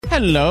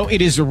Hello,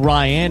 it is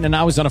Ryan, and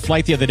I was on a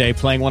flight the other day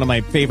playing one of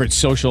my favorite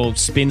social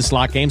spin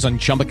slot games on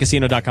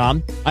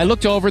ChumbaCasino.com. I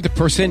looked over at the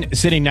person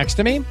sitting next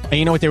to me, and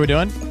you know what they were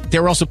doing? They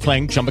were also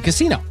playing Chumba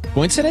Casino.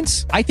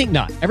 Coincidence? I think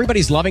not.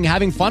 Everybody's loving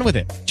having fun with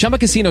it. Chumba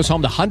Casino is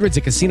home to hundreds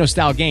of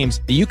casino-style games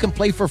that you can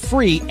play for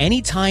free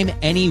anytime,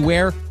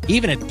 anywhere,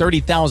 even at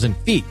 30,000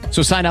 feet.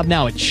 So sign up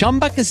now at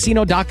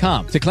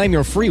ChumbaCasino.com to claim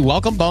your free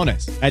welcome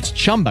bonus. That's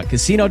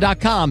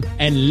ChumbaCasino.com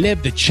and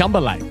live the Chumba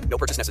life. No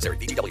purchase necessary.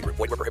 VGW. Void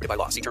were prohibited by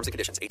law. See terms and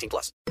conditions.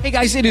 18+. Hey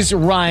guys, it is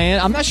Ryan.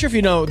 I'm not sure if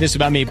you know this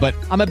about me, but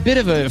I'm a bit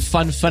of a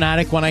fun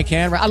fanatic when I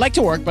can. I like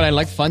to work, but I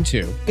like fun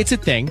too. It's a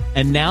thing.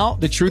 And now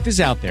the truth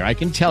is out there. I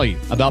can tell you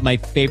about my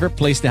favorite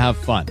place to have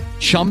fun.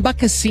 Chumba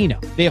Casino.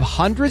 They have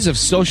hundreds of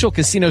social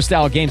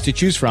casino-style games to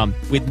choose from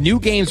with new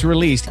games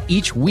released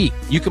each week.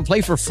 You can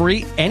play for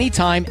free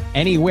anytime,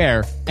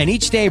 anywhere, and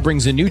each day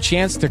brings a new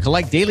chance to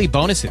collect daily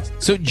bonuses.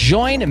 So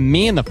join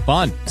me in the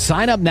fun.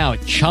 Sign up now at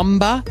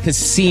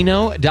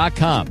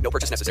ChumbaCasino.com. No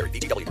purchase necessary.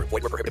 VGW. Void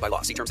were prohibited by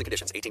law. See terms and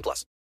conditions.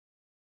 18+.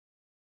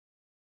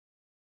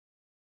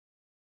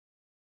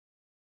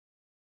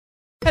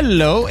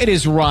 Hello, it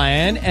is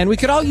Ryan, and we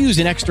could all use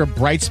an extra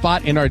bright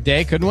spot in our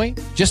day, couldn't we?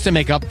 Just to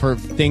make up for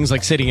things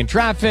like sitting in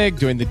traffic,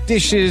 doing the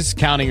dishes,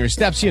 counting your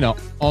steps, you know,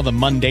 all the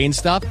mundane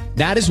stuff.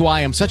 That is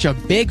why I'm such a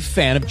big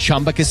fan of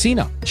Chumba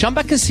Casino.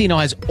 Chumba Casino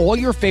has all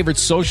your favorite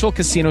social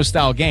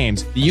casino-style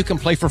games that you can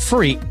play for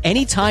free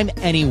anytime,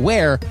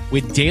 anywhere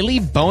with daily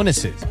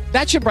bonuses.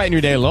 That should brighten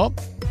your day a little.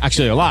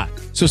 Actually, a lot.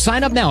 So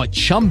sign up now at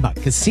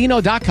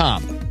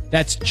ChumbaCasino.com.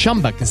 That's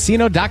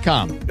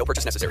ChumbaCasino.com. No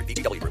purchase necessary.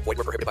 VGW. Void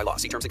were prohibited by law.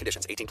 See terms and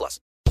conditions. 18+.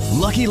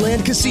 Lucky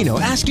Land Casino,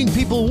 asking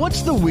people,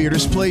 what's the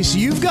weirdest place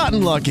you've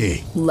gotten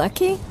lucky?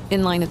 Lucky?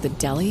 In line at the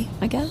deli,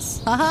 I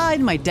guess? Aha,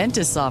 in my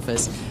dentist's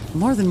office.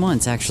 More than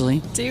once,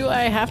 actually. Do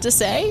I have to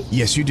say?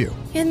 Yes, you do.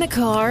 In the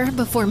car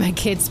before my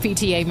kids'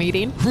 PTA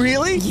meeting.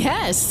 Really?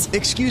 Yes.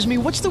 Excuse me,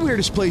 what's the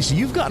weirdest place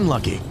you've gotten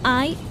lucky?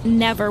 I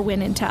never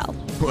win and tell.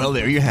 Well,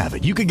 there you have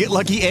it. You can get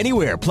lucky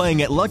anywhere,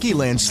 playing at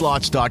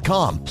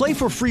LuckyLandSlots.com. Play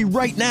for free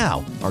right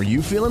now. Are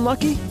you feeling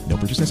lucky? No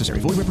purchase necessary.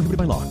 Void where prohibited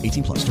by law.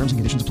 18+. Terms and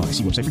conditions apply.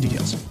 See website for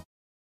details.